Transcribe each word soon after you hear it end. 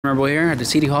We're here at the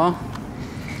City Hall,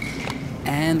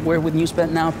 and we're with Newspet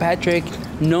now. Patrick,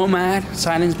 Nomad,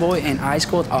 Silence Boy, and Ice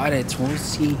Cold Audits. We'll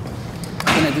see.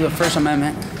 I'm gonna do a First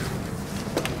Amendment.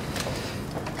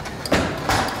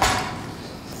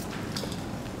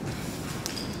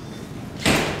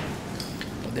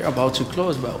 They're about to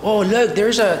close, but oh look,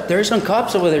 there's some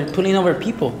cops over there pulling over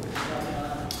people.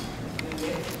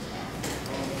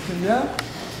 Yeah.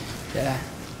 Yeah.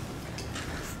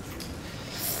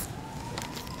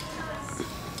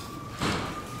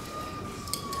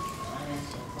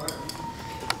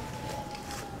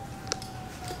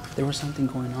 There was something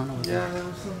going on over there. Yeah, there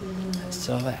was something going on. I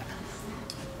saw that.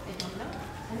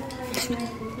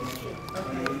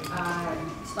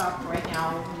 Stop right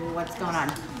now. What's going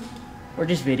on? We're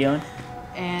just videoing.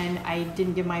 And I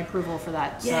didn't give my approval for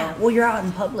that. Yeah, So, well, you're out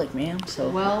in public, ma'am, so.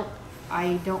 well,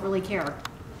 I don't really care.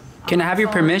 Can I have your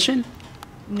permission?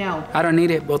 No. I don't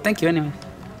need it. Well, thank you anyway.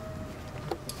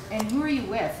 And who are you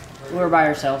with? We're by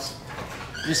ourselves.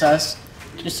 Just us.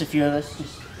 Just a few of us.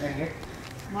 Just right here.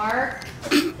 Mark?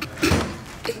 Can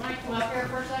I come up here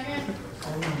for a second?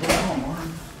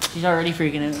 She's already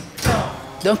freaking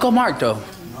out. Don't call Mark though.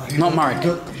 Not Mark.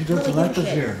 He doesn't like us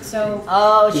here. So,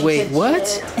 Oh, she Wait, said what?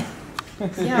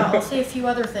 shit. yeah, I'll say a few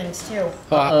other things too.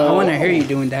 Oh, I want to hear you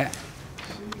doing that.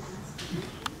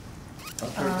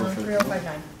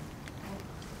 3059.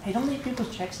 Hey, don't leave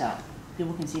people's checks out.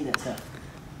 People can see that stuff.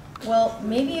 Well,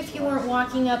 maybe if you weren't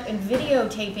walking up and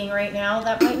videotaping right now,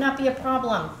 that might not be a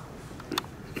problem.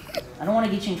 I don't want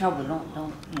to get you in trouble.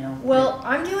 Don't, you know. Well,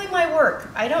 I'm doing my work.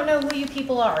 I don't know who you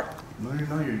people are. No,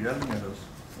 you're yelling at us.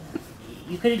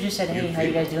 You could have just said, hey, how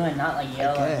you guys doing? Not like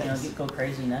yell, I and, guess. go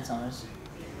crazy nuts on us.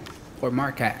 Where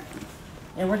Mark at?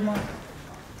 Hey, where's Mark?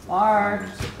 Mark.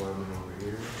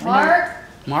 Mark?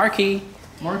 Marky.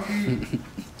 Marky.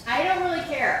 I don't really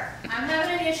care. I'm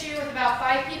having an issue with about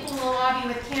 5 people in the lobby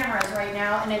with cameras right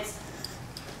now, and it's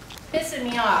pissing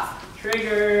me off.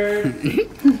 Triggered.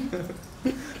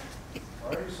 Why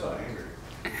are you so angry?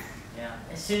 Yeah,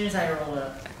 as soon as I roll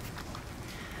up.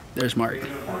 There's Mark.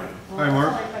 Hi,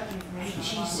 Mark.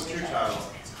 She's Your child.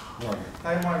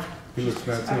 Hi, Mark. He looks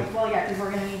bad too. Well, yeah, because we're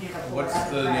going to need you to What's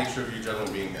the nature of you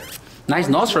gentlemen being here? Nice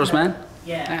nostrils, man.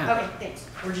 Yeah. Okay, thanks.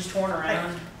 We're just touring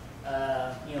around,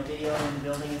 you know, videoing the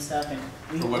building and stuff, and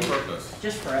we, For what purpose?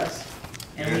 just for us.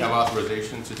 You And didn't we, have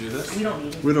authorization to do this? we don't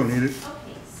need it. We don't need it.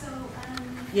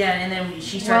 Yeah, and then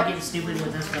she started getting stupid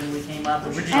with us when we came up.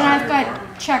 But we're just And I've trying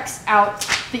got checks out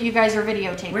that you guys are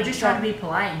videotaping. we're just trying to be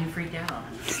polite, and you freaked out on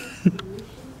us.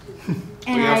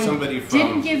 And We have I somebody from-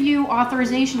 didn't give you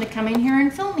authorization to come in here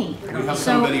and film me. We have So-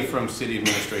 somebody from city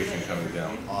administration coming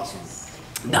down. Awesome.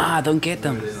 Nah, don't get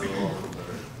them.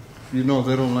 You know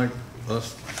they don't like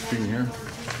us being here.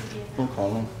 Don't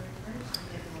call them.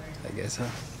 I guess so.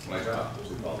 My job.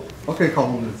 Okay, call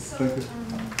them then. Thank you.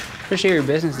 Appreciate your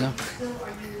business though.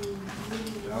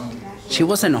 She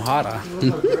wasn't Ohara.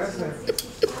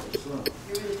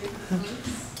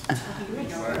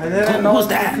 I didn't know Who's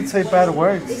that? you could say bad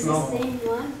words. This is No. the same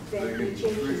one, but you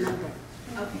changed the number.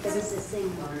 Okay. But it's the same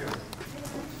one.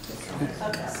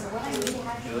 Okay, so what I need to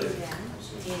have you do then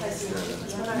is...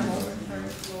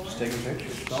 Just taking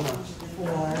pictures.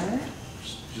 What?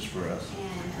 Just for us.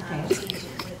 And change it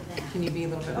with that. Can you be a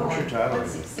little bit What's more? your title?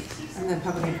 And then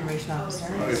public information officer.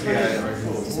 Just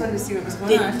Wanted to see what was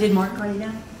going on. Did Mark call you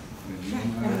down?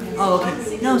 Oh,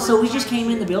 okay. No, so we just came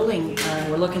in the building.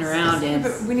 We're looking around, and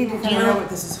But we need to Do find you out know- what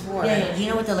this is for. yeah. Do you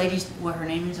know what the lady's, what her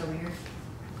name is over here?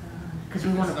 Because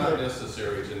we want It's to not put.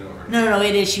 necessary to know her. No,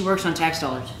 it is. She works on tax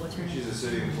dollars. What's her name? She's a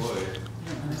city employee.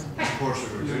 It's a portion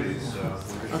of her duties,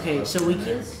 so. Okay, so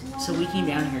we came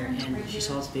down here and she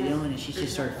saw this video and she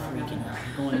just started freaking out,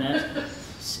 going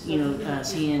nuts. You know,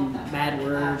 saying bad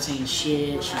words, saying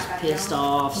shit. She's pissed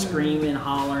off, screaming,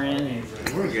 hollering. And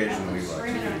We're engaged in the legal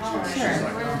activity too. She's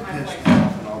like, I'm pissed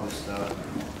off and all this stuff.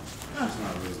 She's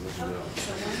not really listening to us.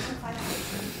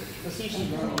 let's see if she's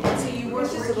doing it. So you were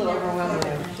just a little overwhelmed.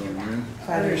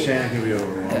 I understand it can be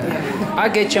overwhelming. I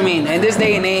get you. I mean, in this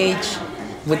day and age,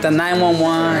 with the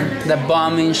 911, the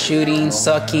bombing, shooting,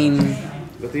 sucking.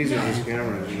 But these are just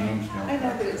cameras, you know? I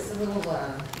know, but it's a little,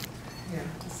 yeah,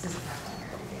 it's just.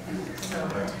 So,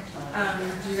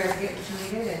 do you guys get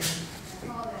what you needed and?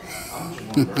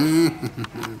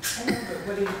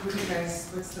 What do you guys,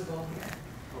 what's the goal here?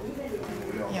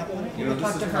 Yeah, why don't You know,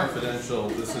 talk this to is her? confidential.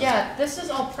 This is, Yeah, this is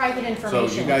all private so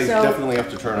information. you guys definitely have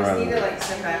to turn Just around. need to and- like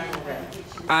step back a little bit.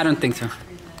 I don't think so.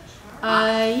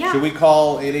 Yeah. Should we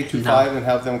call 8825 and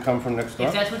have them come from next door?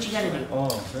 If that's what you gotta do.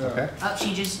 Oh, yeah. Okay. Oh,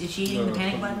 is she hitting the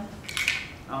panic button?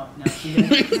 Oh, no, she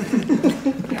didn't.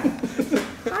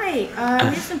 Hi, Hi,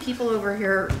 we have some people over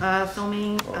here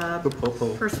filming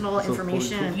personal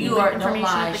information and You are, don't information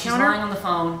lie, at the she's counter. lying on the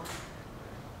phone.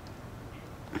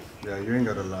 Yeah, you ain't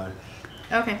gotta lie.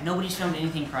 Okay. Nobody's filmed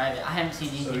anything private. I haven't seen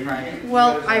anything private.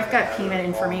 Well, I've got payment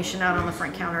information out on the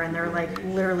front counter and they're like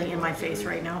literally in my face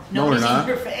right now. Nobody's not. in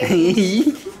your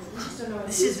face.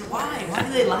 This is why. Why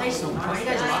do they lie so much? Why do you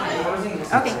guys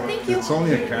lie? Okay, thank you. It's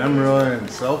only a camera and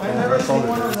cell phone, that's all it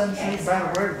is.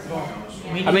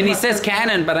 I mean, he says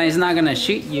Canon, but he's not gonna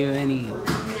shoot you any.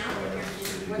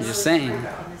 I'm just saying. I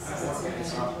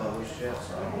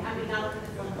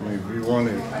mean, if you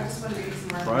wanted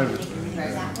privacy.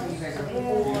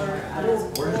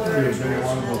 Where's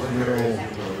one of those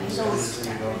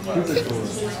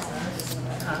little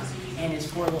And it's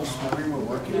for a little story we're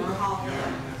working on.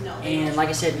 And like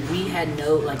I said, we had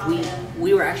no, like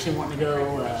we were actually wanting to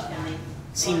go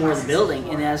see more of the building.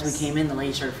 And as we came in, the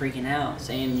lady started freaking out,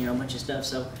 saying, you know, a bunch of stuff.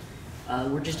 So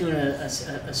we're just doing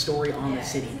a story on the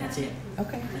city. That's it.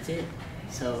 Okay. That's it.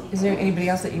 So. Is there anybody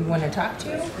else that you want to talk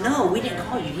to? No, we didn't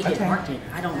call you. He did. Okay. Mark did.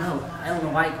 I don't know. I don't know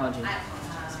why he called you.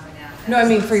 No, I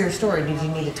mean for your story. Did you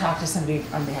need to talk to somebody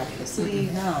on behalf of the city?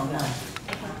 No, no.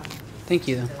 Thank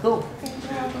you. Cool.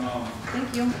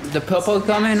 Thank you. The Popo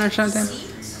coming or something?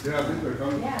 Yeah, I think they're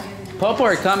coming. Popo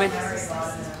are coming.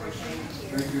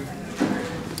 Thank you.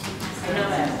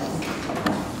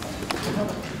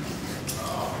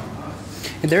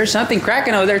 There's something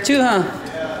cracking over there too, huh?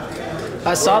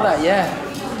 I saw that, yeah.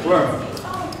 Where?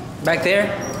 Back there.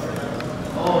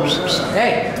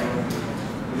 Hey.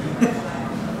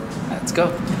 Let's go.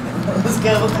 Let's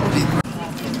go.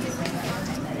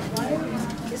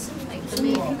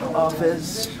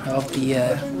 Office of the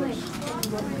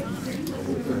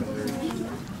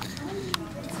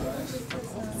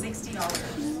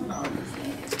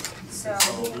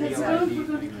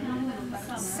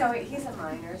So he's a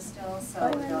minor still, so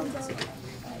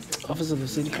they'll Office of the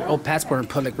City. Oh, passport and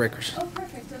public records. Oh,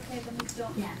 perfect. Okay, then we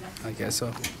don't. Yeah. I guess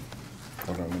so.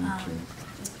 Hold on, let me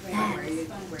see. Where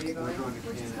are you going?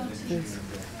 Is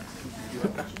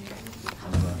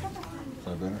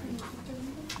that better?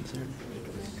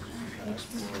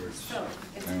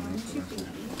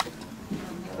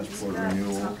 Passport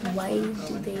renewal. Why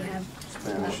do they have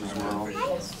Spanish as well.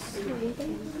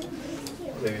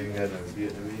 They even got a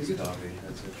Vietnamese copy.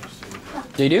 That's interesting.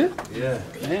 They do? Yeah.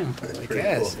 Yeah, I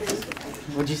guess.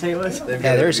 What'd you say it was? They've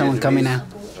Yeah, got there's a someone coming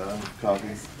Vietnamese, now. Copy.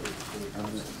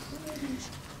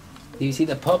 Do you see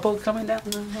the Popo coming down?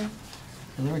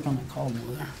 They were gonna call me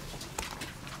over there.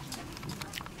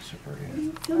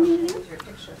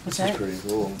 What's This that? is pretty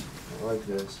cool. I like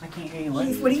this. I can't hear you. What?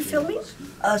 What are you filming?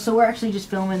 So we're actually just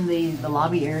filming the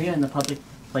lobby area and the public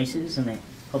places and the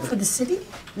public. For the city?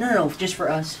 No, just for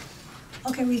us.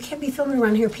 Okay, well, you can't be filming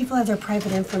around here. People have their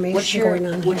private information going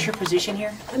on What's here. your position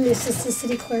here? I'm the assistant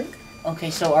city clerk.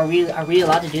 Okay, so are we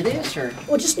allowed to do this or?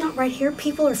 Well, just not right here.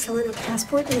 People are filling out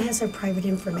passport and it has their private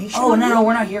information. Oh on no, it.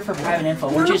 we're not here for private info.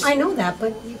 No, We're no, just. I know that,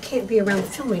 but you can't be around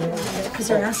filming around here because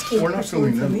they're asking We're not personal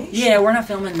filming them. information. Yeah, we're not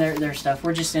filming their stuff.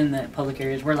 We're just in the public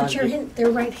areas. We're allowed But to. you're do- in, they're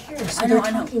right here, so I know, they're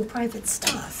I know. talking private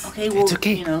stuff. Okay, well, It's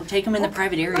okay. you know, take them in the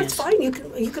private areas. That's fine. You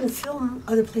can film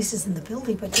other places in the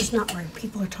building, but just not where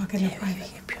people are talking in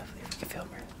private.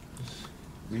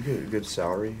 You get a good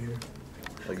salary here?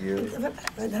 Like you?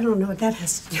 I don't know what that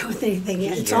has to do with anything.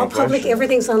 It's General all public. question.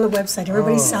 Everything's on the website.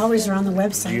 Everybody's salaries are on the Do you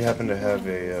website. happen to have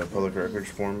a public records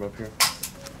form up here?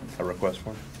 A request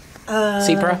form?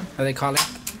 CPRA, how they call it?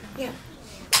 Yeah.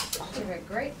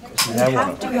 Great. You have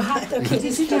one. You have to. Okay,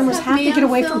 these cameras have to get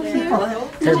away from people.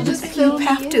 You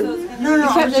have to. No, You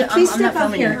have to. Please I'm step not up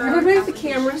filming here. you. Everybody with the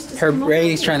cameras. just Her come up.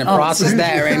 brain's trying to process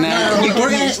that right now.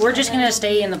 We're just gonna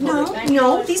stay in the public.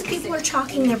 No, these people are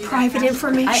talking their private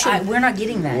information. We're not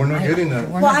getting that. We're not getting that.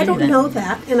 We're Well, not I getting don't that. know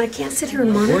that, and I can't sit here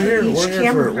and monitor each We're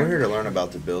camera. here to learn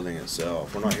about the building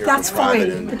itself. We're not here That's for private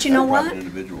fine, in- but you know private what?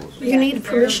 individuals. You need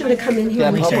permission to come in here. Yeah,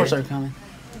 and Popos record. are coming.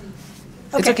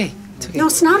 It's okay. It's okay. No,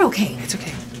 it's not okay. It's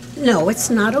okay. No, it's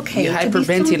not okay. You're to be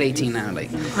filmed. hyperventilating now,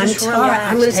 like. I'm Just telling relax.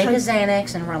 I'm gonna Take a tell,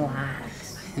 Xanax and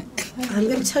relax. I'm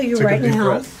gonna tell you Take a right deep now,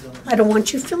 breath. I don't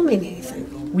want you filming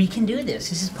anything. We can do this.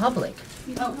 This is public.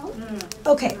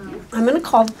 Okay, I'm gonna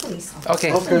call the police.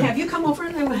 Okay. And have you come over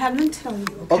and I'm gonna have them tell you,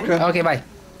 okay? Okay. Okay, bye.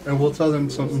 And we'll tell them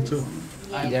something too.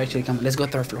 They're actually coming. Let's go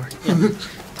third floor.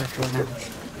 Third floor now.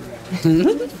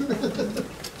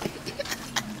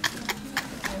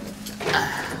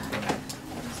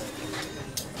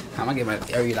 I'm gonna get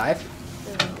my. Are you live?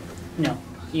 No.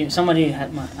 Somebody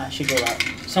had my. I should go live.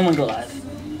 Someone go live.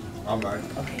 I'm right.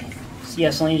 Okay. So,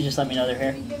 yeah, Selena, just let me know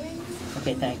they're here.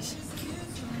 Okay, thanks.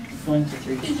 Going to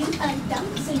 3.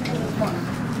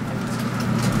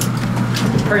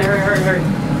 Hurry, hurry, hurry, hurry.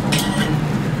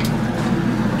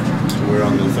 So we're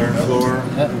on the 3rd floor.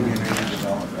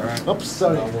 Oops,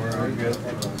 sorry. We're good.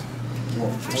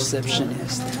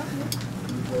 Receptionist.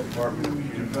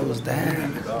 What was that?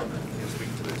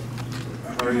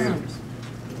 How are you?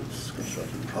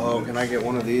 Oh, can I get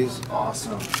one of these?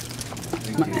 Awesome.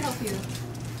 Thank you.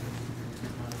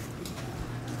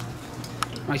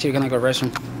 I'm actually gonna go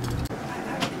restroom.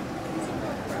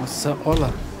 What's up,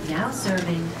 hola? Now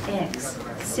serving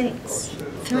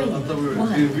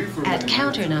X631 at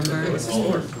counter number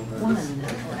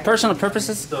P1. Personal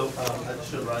purposes?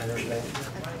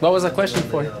 What was the question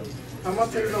for?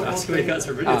 Ask what he got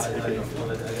for minutes.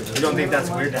 You don't think that's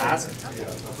weird to ask?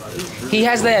 He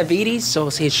has diabetes, so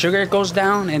his sugar goes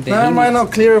down and then That might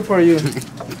not clear it for you.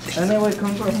 Anyway,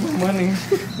 come for my money.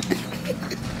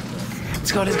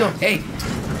 Let's go, let's go. Hey.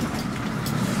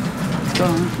 Let's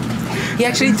go. He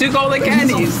actually took all the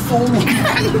candies.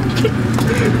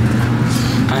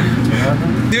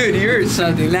 Dude, you're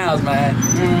something else, man.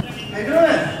 How you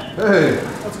doing? Hey.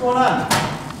 What's going on?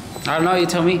 I don't know, you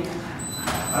tell me. I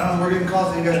don't know, we're getting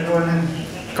calls that you guys are going in.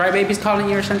 Crybaby's calling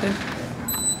you or something?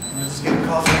 We're just getting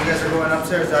calls that you guys are going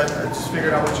upstairs. I just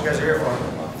figured out what you guys are here for.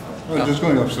 We're just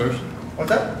going upstairs. What's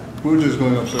that? We were just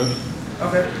going upstairs.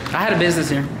 Okay. I had a business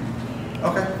here.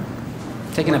 Okay.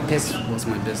 Taking a piss was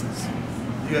my business.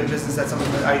 You got business at something?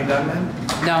 Are you done, man?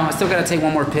 No, I still gotta take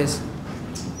one more piss.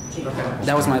 Okay.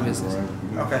 That was my business.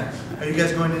 Okay. Are you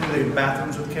guys going into the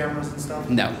bathrooms with cameras and stuff?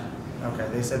 No. Okay.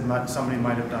 They said somebody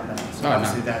might have done that. So Oh,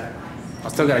 obviously no. that. I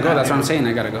still gotta go, that's what I'm saying,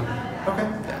 I gotta go. Okay. You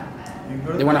can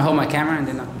go to They wanna hold my camera and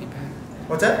then I'll be back.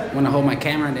 What's that? Wanna hold my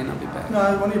camera and then I'll be back.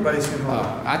 No, one of your buddies can hold it.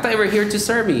 I thought you were here to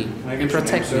serve me and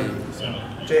protect me.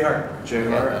 Jay Hart. Jay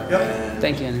Hart. Yep.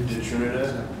 Thank you, Anna.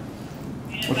 Trinidad.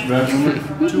 What's your badge number?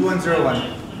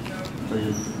 2101. Thank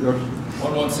you. Yep.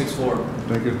 1164.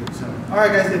 Thank you. All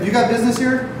right, guys. If you got business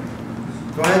here,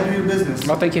 go ahead and do your business.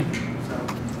 Well, thank you. You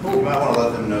might want to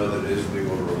let them know that it is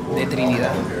legal to record De in all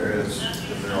Trinidad. public areas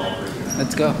if they're all drinking.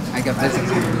 Let's go. I got business.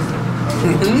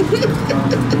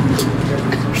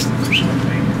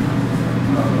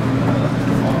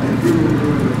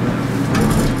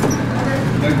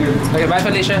 Thank you. Okay, bye,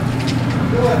 Felicia.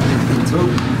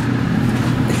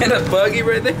 And a buggy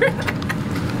right there.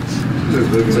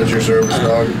 Is that your service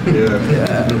dog?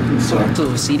 Yeah. So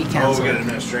to city Oh, we council. got an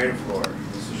administrative floor.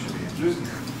 This should be interesting.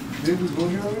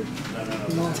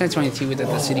 No. 1022 with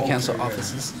the city council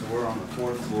offices. So we're on the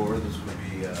 4th floor. This would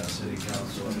be city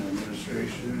council and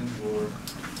administration floor.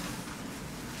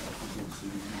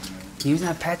 Using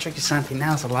that Patrick is something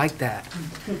else. I like that.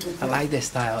 I like this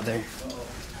style there.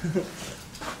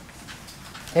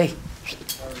 Hey.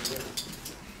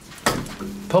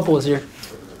 Popo is here.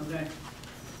 Okay.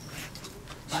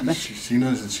 She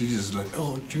knows that she's just like,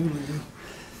 oh, Julie.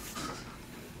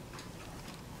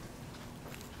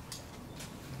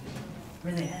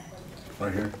 Where they at?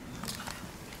 Right here.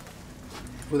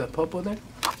 With a Popo there?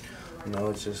 No,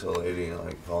 it's just a lady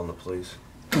like calling the police.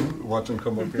 Watch them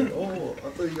come up here. Oh, I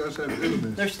thought you guys had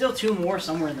business. There's still 2 more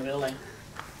somewhere in the building.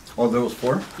 Oh, there was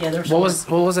 4? Yeah, there's. What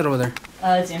was it over there?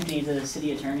 It's empty. The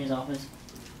city attorney's office.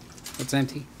 It's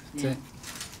empty. That's Yeah. it.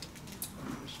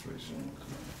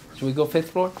 Should we go 5th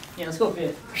floor? Yeah, let's go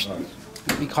fit.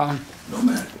 Let me call him. No,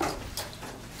 man.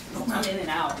 I'm in and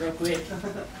out real quick. You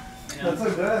know? That's a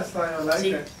good style. I like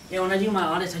See, it. yeah, when I do my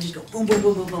audits, I just go boom, boom,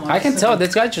 boom, boom, boom. I can tell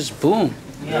this guy just boom.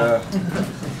 Yeah.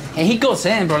 And he goes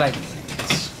in, bro, like.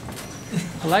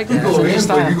 I like that. You go in,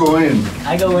 but you go in.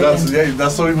 I go in.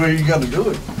 That's the only way you got to do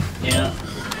it. Yeah.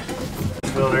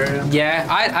 Build area? Yeah,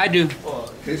 I do.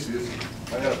 Casey is.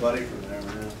 I got a buddy from there,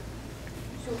 man.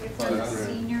 So if I'm a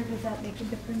senior, does that make a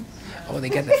difference? Oh, they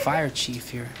got the fire chief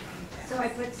here. So I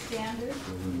put standard?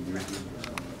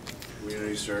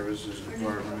 Community Services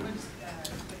Department.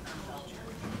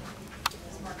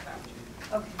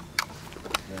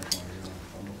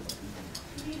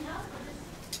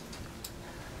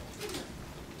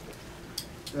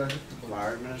 Okay.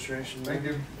 Fire Administration. Thank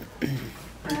you.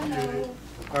 Hello.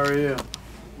 How are you?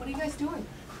 What are you guys doing?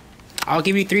 I'll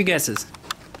give you 3 guesses.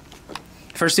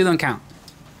 First 2 don't count.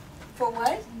 For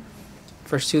what?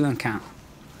 First 2 don't count.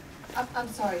 I'm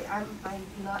sorry, I'm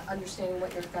not understanding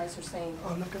what you guys are saying.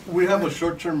 We have a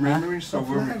short-term memory, so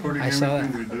we're recording I saw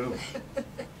everything we do.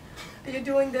 Are you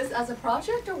doing this as a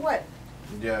project or what?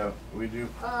 Yeah, we do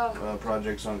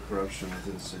projects on corruption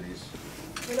within cities.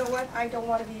 You know what, I don't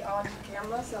want to be on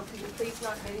camera, so could you please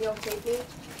not videotape me?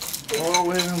 Oh,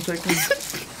 wait, I'm taking.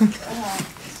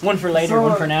 One for later,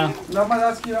 one for now. No, but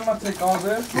that's cute. I'm gonna take all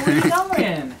this. What are you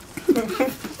doing?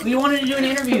 We wanted to do an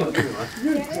interview.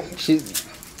 She's.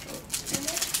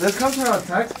 This comes from our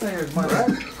taxpayers, my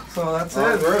right? So that's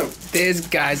it. This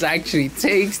guy's actually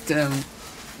takes them. I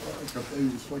thought he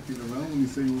was fucking around when he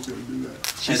said he was going to do that.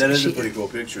 Hey, that is a pretty cool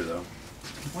picture, though.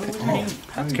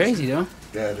 That's crazy, though.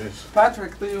 Yeah, it is.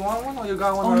 Patrick, do you want one or you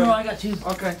got one? Oh already? no, I got two.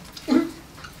 Okay.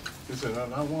 He said,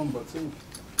 not one, but two.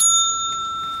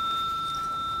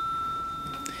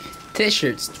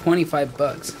 T-shirts,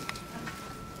 $25.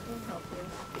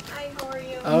 Hi, how are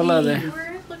you? Oh, hello there.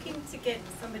 We're looking to get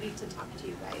somebody to talk to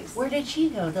you guys. Where did she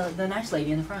go? The nice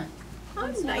lady in the front.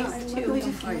 I'm nice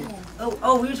too.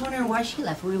 Oh, we was wondering why she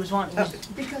left. We was wanting.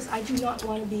 Because I do not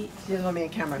want to be. You don't want me on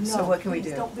camera, so what can we please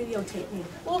do? Don't videotape me.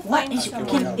 We'll What find is,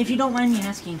 someone. if you don't mind me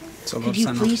asking, could you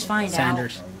please find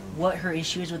Sanders. out what her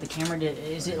issue is with the camera?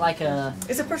 Is it like a?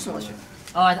 It's a personal issue.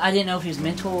 Oh, I didn't know if it was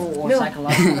mental or No.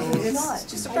 psychological. It's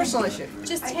just a personal issue.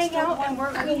 Just hang out and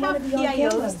we have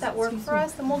PIOs that work for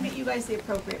us, and we'll get you guys the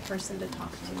appropriate person to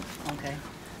talk to. Okay.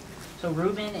 So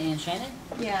Ruben and Shannon?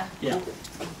 Yeah. Yeah.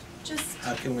 Just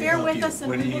How can we bear help with you? us and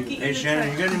What do we'll you? get you Hey, the Shannon,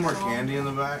 correct you got any more people. candy in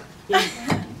the back?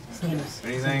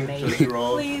 Anything? Tootsie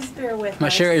Rolls? Please bear with us. My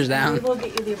share is down. We will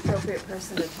get you the appropriate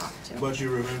person to talk to. What you,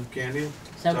 Ruben? Candy? Is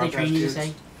that what they train you to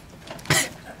say?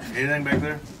 Anything back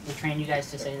there? They train you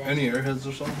guys to say that? Any airheads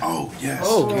or something? Oh, yes.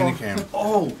 Oh. Candy can.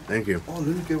 Oh. Thank you. Oh, let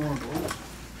me get one of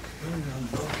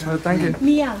those. Thank you.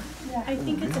 Mia, I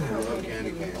think it's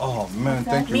appropriate. Oh, man,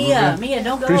 thank you. Mia, Ruben. Mia,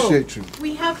 don't go. Appreciate you.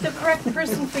 We have the correct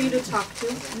person for you to talk to.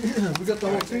 Yeah, we got the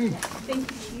whole team.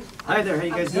 Thank you, Chief. Hi there, how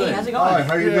you guys Hey, doing? how's it going? Hi,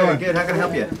 how you doing? Good, how can I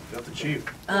help you? Got the chief.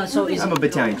 So is I'm a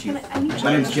battalion chief.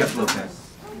 My name's Jeff Lopez.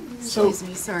 Excuse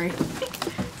me, sorry.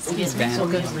 Excuse me, so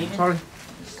Mia's leaving? Sorry.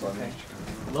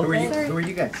 Who are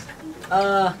you guys?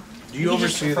 Do you You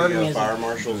just oversee referred me the as a- fire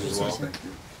marshals as well?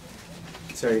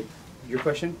 Sorry, your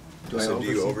question? I said, do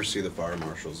you oversee the fire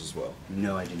marshals as well?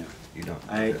 No, I do not. You don't?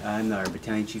 I'm our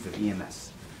battalion chief of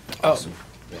EMS. Oh, Awesome.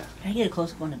 Yeah. Can I get a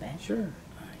close up on the bed? Sure.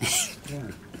 I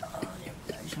Yeah.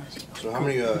 just want to see. So how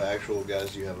many actual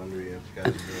guys do you have under you? Guys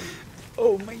are doing?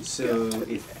 oh my So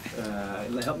if,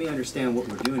 help me understand what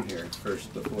we're doing here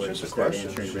first before I Just a start question,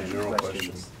 answering just a random general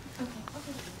questions.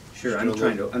 Sure,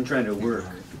 I'm trying to work.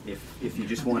 If you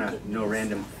just want to know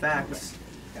random facts,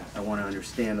 I want to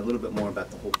understand a little bit more about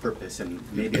the whole purpose, and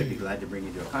maybe I'd be glad to bring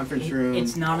you to a conference room.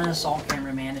 It's not an assault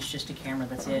camera, man. It's just a camera.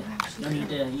 That's it. No need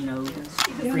to,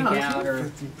 freak out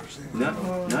or. Not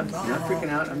freaking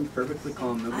out. I'm perfectly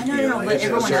calm. No I big know, deal. no, but it's a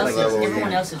everyone certain else is. level of Everyone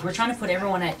game. else is. We're trying to put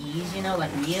everyone at ease,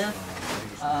 like Mia,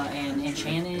 and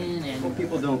Shannon, Well, and.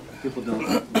 people don't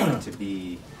want to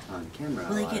be on camera.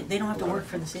 Well, a lot. they don't have to work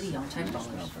for the city on tax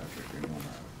dollars.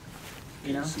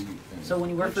 So when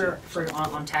you work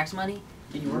on tax money,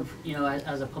 and you work,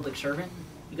 as a public servant,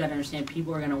 you got to understand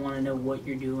people are going to want to know what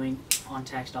you're doing on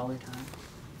tax dollar time.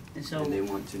 And so And they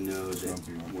want to know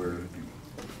that we're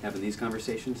having these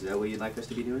conversations. Is that what you'd like us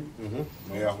to be doing?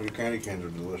 Mm-hmm. Yeah, your candy cans are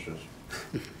delicious.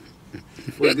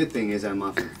 Well, the good thing is I'm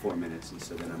off in 4 minutes, and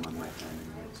so then I'm on my time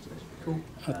anyways. cool.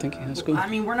 I think that's cool. I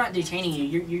mean, we're not detaining you.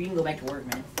 You can go back to work,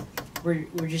 man. We're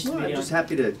just. No, I'm just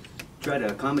happy to try to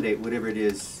accommodate whatever it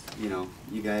is,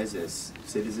 you guys as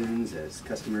citizens, as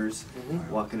customers,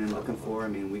 walking and looking for. I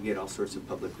mean, we get all sorts of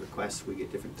public requests. We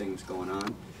get different things going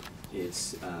on.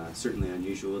 It's certainly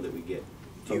unusual that we get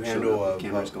Do you folks showing handle up with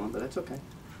cameras going, but that's okay.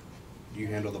 Do you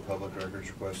handle the public records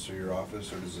requests through your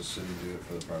office, or does the city do it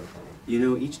for the fire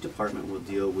department? Each department will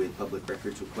deal with public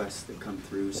records requests that come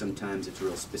through. Sometimes it's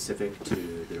real specific to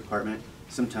the department.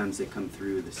 Sometimes they come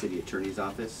through the city attorney's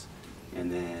office,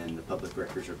 and then the public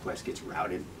records request gets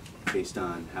routed based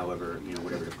on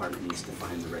whatever department needs to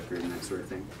find the record and that sort of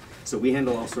thing. So we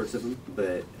handle all sorts of them,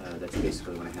 but that's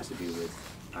basically when it has to do with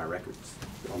our records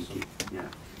that we keep. Yeah.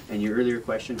 And your earlier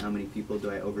question, how many people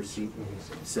do I oversee?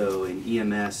 So in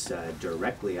EMS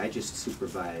directly, I just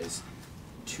supervise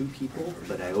 2 people,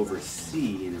 but I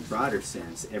oversee, in a broader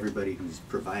sense, everybody who's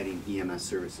providing EMS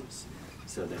services.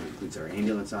 So that includes our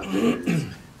ambulance operators,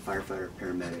 firefighter,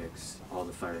 paramedics, all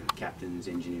the fire captains,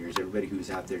 engineers, everybody who's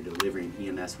out there delivering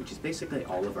EMS, which is basically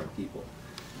all of our people.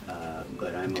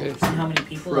 But I'm overseeing How many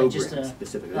people? Like just programs a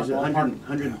specifically. a There's ballpark?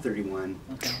 131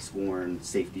 Okay. sworn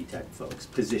safety type folks,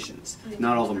 positions.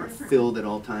 Not all of them are filled at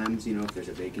all times, if there's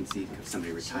a vacancy, if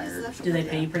somebody retired or something Do they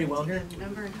like pay you that. pretty well here?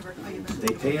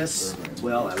 They pay us,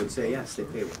 well, I would say yes, they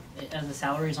pay well. Are the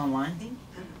salaries online?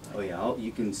 Oh yeah,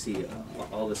 you can see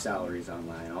all the salaries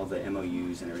online, all the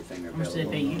MOUs and everything are How much do they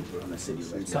pay you? available on the city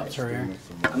website. Cops are here.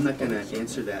 I'm not gonna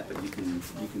answer that, but you can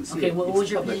see Okay, it. what It's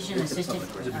was your public- position? it's a Assistant?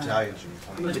 public The record. battalion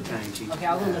chief. Battalion chief. Okay,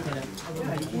 I'll go look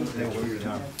it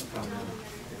up.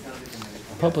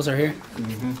 Popos are here.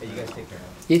 Hey, you guys take care.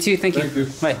 You too, thank you.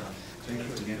 Bye.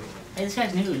 Hey, this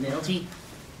guy's new, the LT.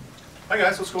 Hi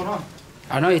guys, what's going on?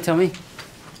 I know, you tell me.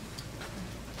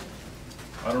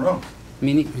 I don't know.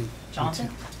 Johnson?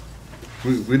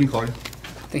 We didn't call you.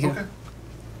 Thank you. Okay.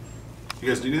 You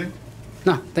guys do anything?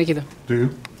 No, thank you though. Do you?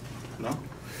 No?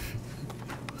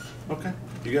 Okay.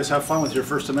 You guys have fun with your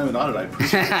First Amendment audit. I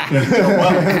appreciate it.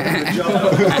 Good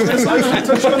job.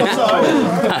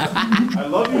 I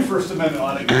love you, First Amendment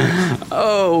audit guys.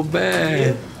 Oh,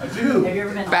 man. I do. Have you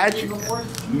ever been Patrick. before?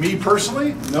 Me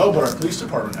personally? No, but our police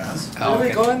department has. Oh,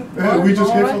 okay. Yeah, we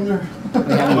just came from there. I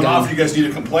don't know if you guys need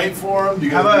a complaint for them.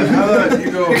 How about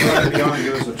you go above and beyond and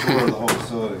give us a tour of the whole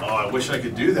facility? Oh, I wish I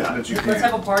could do that. But you Let's can't.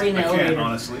 have a party in the I can't, elevator.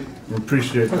 honestly. We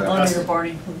appreciate that. Elevator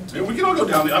party. Yeah, we can all go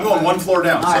down. I'm going one floor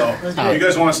down, All right, so let's do if it. you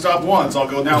guys want to stop once, I'll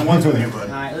go down once with you. But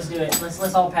Alright, let's do it.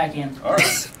 Let's all pack in. all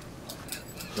right.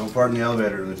 Don't park in the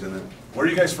elevator, Lieutenant. Where are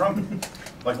you guys from?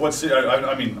 Like what city?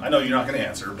 I mean, I know you're not going to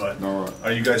answer, but No.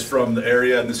 are you guys from the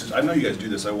area? And this is, I know you guys do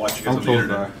this. I watch you guys I'm on the close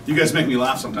internet. by. You guys make me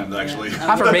laugh sometimes, actually.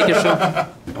 I'm from Bakersfield.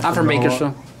 I'm from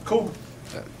Bakersfield. Cool.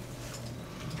 Let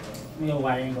me go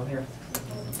wide angle here.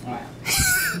 Alright.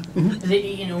 Is it,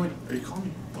 you know what? Are you calling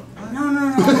me?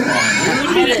 No.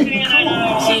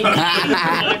 See,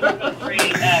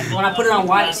 when I put it on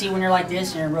wide, see when you're like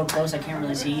this and you're real close, I can't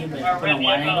really see you, but put it on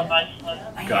wide angle.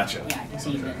 Gotcha. Yeah, I can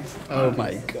see you better. Oh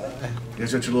my god. You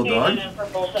guys got your little dog?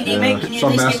 Can you at least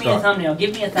give me a thumbnail?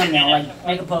 Give me a thumbnail, like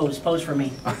make a pose. Pose for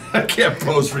me. I can't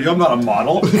pose for you. I'm not a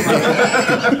model.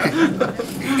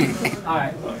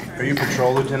 Alright. Are you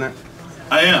patrol, Lieutenant?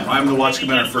 I am. I'm the watch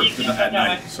commander for at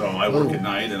night, so I work at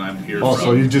night and I'm here. Oh,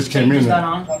 so you just came in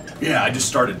there. Yeah, I just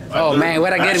started. Oh, man,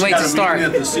 what a good way to start.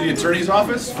 At the city attorney's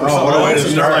office. For Oh, what a way to and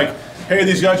start. they're like, hey,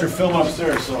 these guys are filming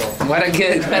upstairs, so. What a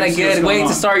good way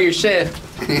to start your shift.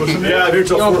 Yeah, I'm here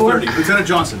till 4:30. Lieutenant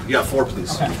Johnson. Yeah, 4,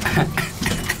 please.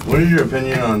 What is your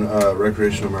opinion on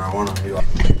recreational marijuana?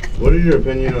 What is your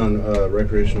opinion on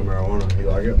recreational marijuana? You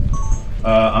like it?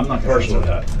 I'm not personal with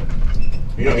that.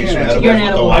 You know, he's You're an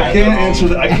edible. I can't answer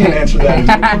that. I can't answer that.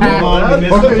 Come on,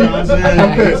 Mr.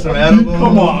 Johnson. Some edibles.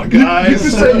 Come on, guys.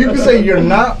 You can say you're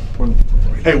not.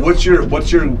 Hey, what's your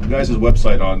guys'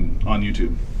 website on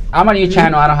YouTube? I'm on your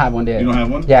channel. I don't have one yet. You don't have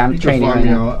one? Yeah, I'm training right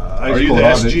now. Are you the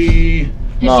SG?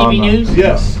 SCB News?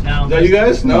 Yes. No. Is that you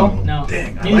guys? No. No.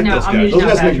 Dang, I News like Now. those I'm guys. News Those Now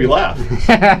guys make me Patrick.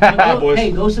 laugh. Go, boys.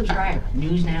 hey, go subscribe.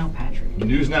 News Now Patrick.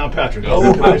 News Now Patrick. Oh,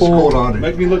 Oh, nice cold on it.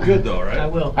 make me look good though, right? I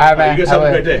will. All right, man. You guys have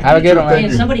a great day. Have a good one, Hey,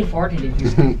 man. somebody farted in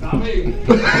here.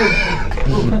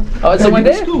 Oh, someone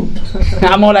did?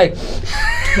 I'm all like,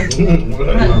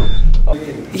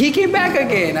 he came back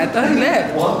again. I thought he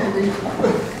left.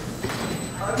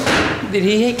 Did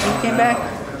he came back?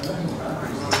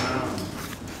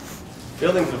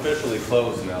 Building's officially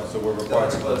closed now, so we're required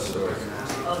to close the doors.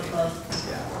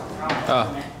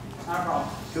 Oh.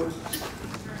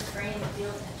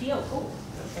 Tio, cool.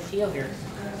 Tio here.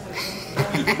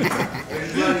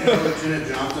 Lieutenant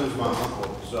Johnson's my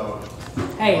uncle, so.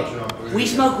 Hey, we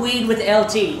smoke weed with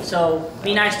LT, so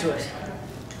be nice to us.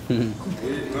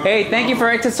 Hey, thank you for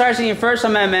exercising your First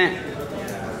Amendment.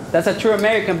 That's a true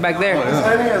American back there.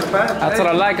 That's what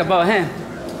I like about him.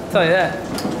 I'll tell you that.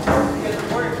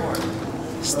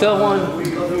 Still one.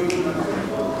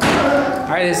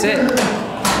 Alright, that's it.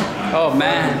 Oh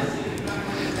man.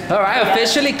 Alright,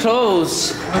 officially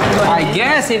closed. I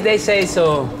guess if they say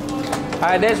so.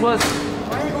 Alright, this was.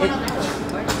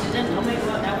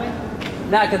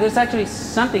 Nah, because there's actually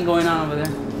something going on over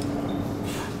there.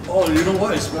 Oh, you know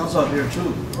what? It smells out here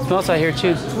too. It smells out here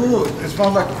too. Ooh, it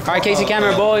smells like. Alright, Casey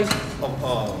Camera boy.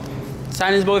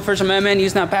 Silence boy, First Amendment.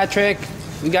 Use now Patrick.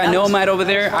 We got Nomad over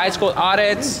there. High school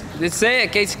audits. That's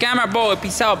it. Casey Camera boy.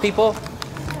 Peace out, people.